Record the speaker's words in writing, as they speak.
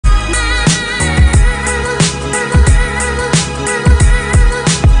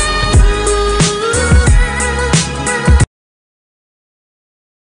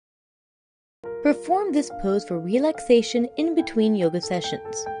Perform this pose for relaxation in between yoga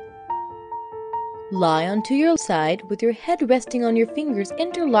sessions. Lie onto your side with your head resting on your fingers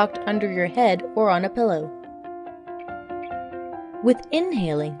interlocked under your head or on a pillow. With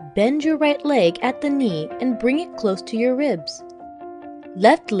inhaling, bend your right leg at the knee and bring it close to your ribs.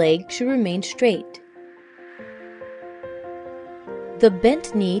 Left leg should remain straight. The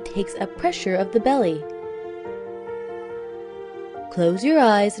bent knee takes up pressure of the belly. Close your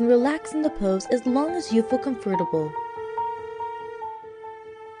eyes and relax in the pose as long as you feel comfortable.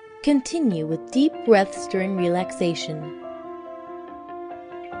 Continue with deep breaths during relaxation.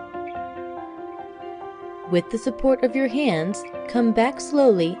 With the support of your hands, come back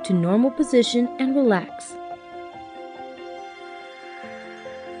slowly to normal position and relax.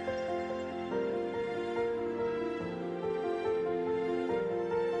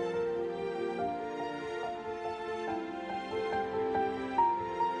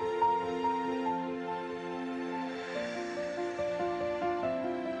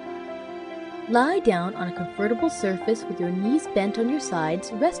 Lie down on a comfortable surface with your knees bent on your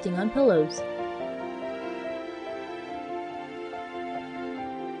sides, resting on pillows.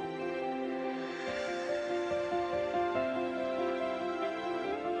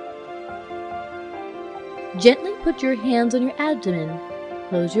 Gently put your hands on your abdomen,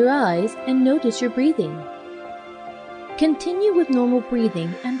 close your eyes, and notice your breathing. Continue with normal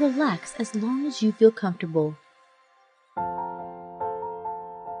breathing and relax as long as you feel comfortable.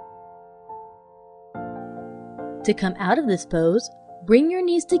 To come out of this pose, bring your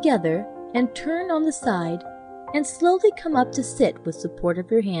knees together and turn on the side and slowly come up to sit with support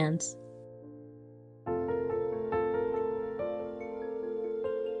of your hands.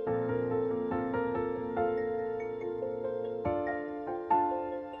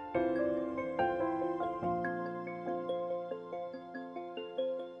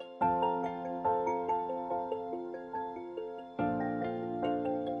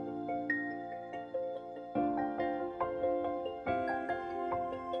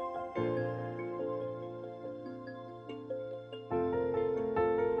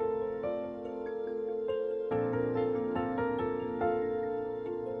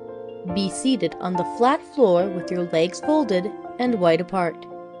 Be seated on the flat floor with your legs folded and wide apart.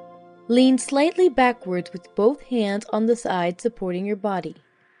 Lean slightly backwards with both hands on the side supporting your body.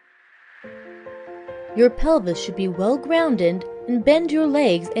 Your pelvis should be well grounded and bend your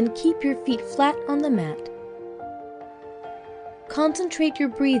legs and keep your feet flat on the mat. Concentrate your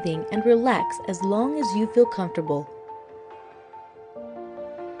breathing and relax as long as you feel comfortable.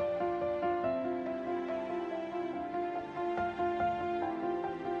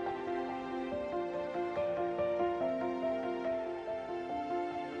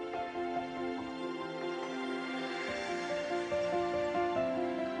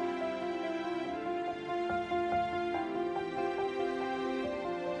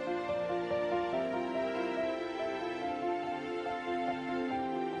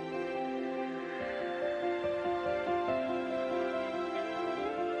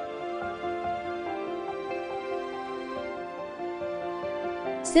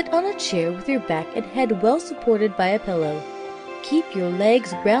 Sit on a chair with your back and head well supported by a pillow. Keep your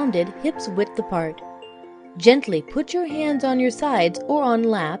legs grounded, hips width apart. Gently put your hands on your sides or on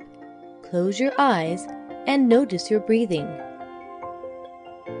lap, close your eyes, and notice your breathing.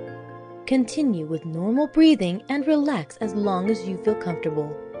 Continue with normal breathing and relax as long as you feel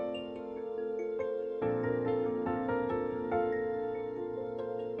comfortable.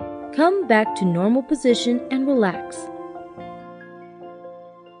 Come back to normal position and relax.